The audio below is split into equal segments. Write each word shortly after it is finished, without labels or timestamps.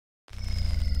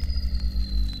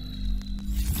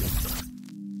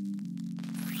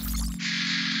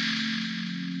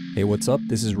Hey, what's up?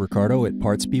 This is Ricardo at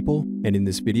Parts People, and in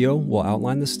this video, we'll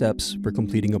outline the steps for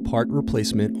completing a part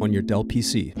replacement on your Dell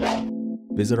PC.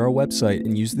 Visit our website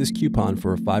and use this coupon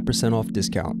for a 5% off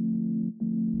discount.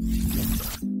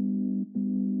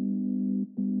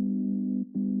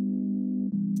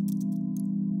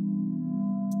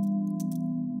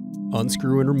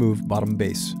 Unscrew and remove bottom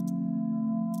base.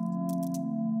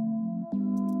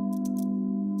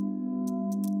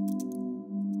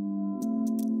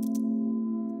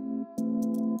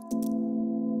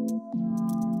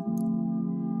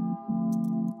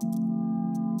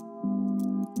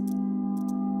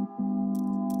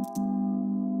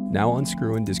 Now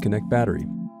unscrew and disconnect battery.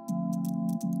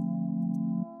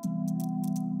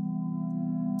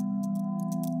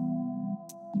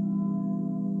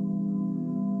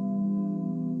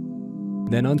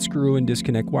 Then unscrew and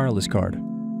disconnect wireless card.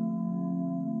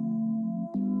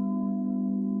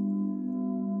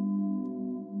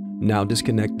 Now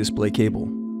disconnect display cable.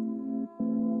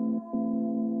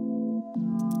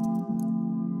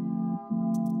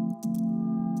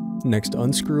 Next,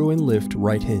 unscrew and lift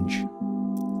right hinge.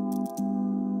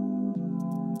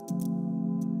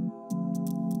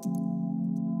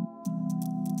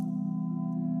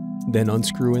 Then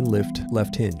unscrew and lift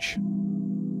left hinge.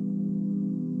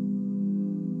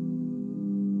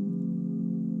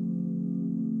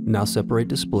 Now separate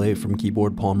display from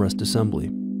keyboard palmrest assembly.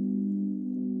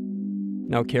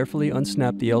 Now carefully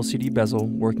unsnap the LCD bezel,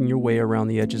 working your way around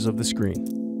the edges of the screen.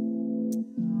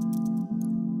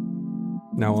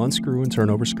 Now unscrew and turn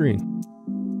over screen.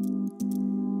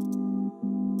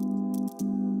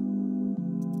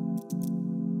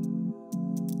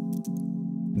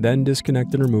 Then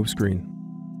disconnect and remove screen.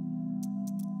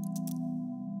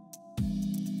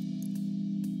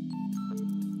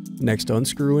 Next,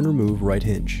 unscrew and remove right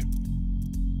hinge.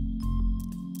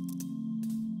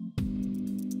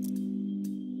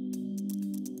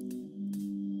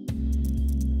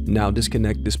 Now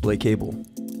disconnect display cable.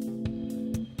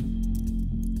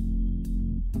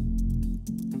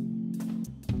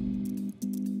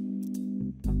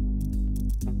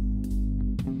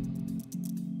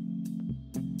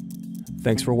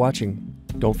 Thanks for watching.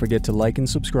 Don't forget to like and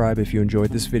subscribe if you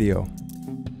enjoyed this video.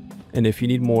 And if you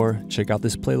need more, check out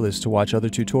this playlist to watch other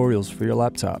tutorials for your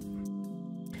laptop.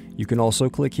 You can also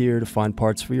click here to find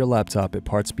parts for your laptop at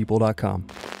partspeople.com.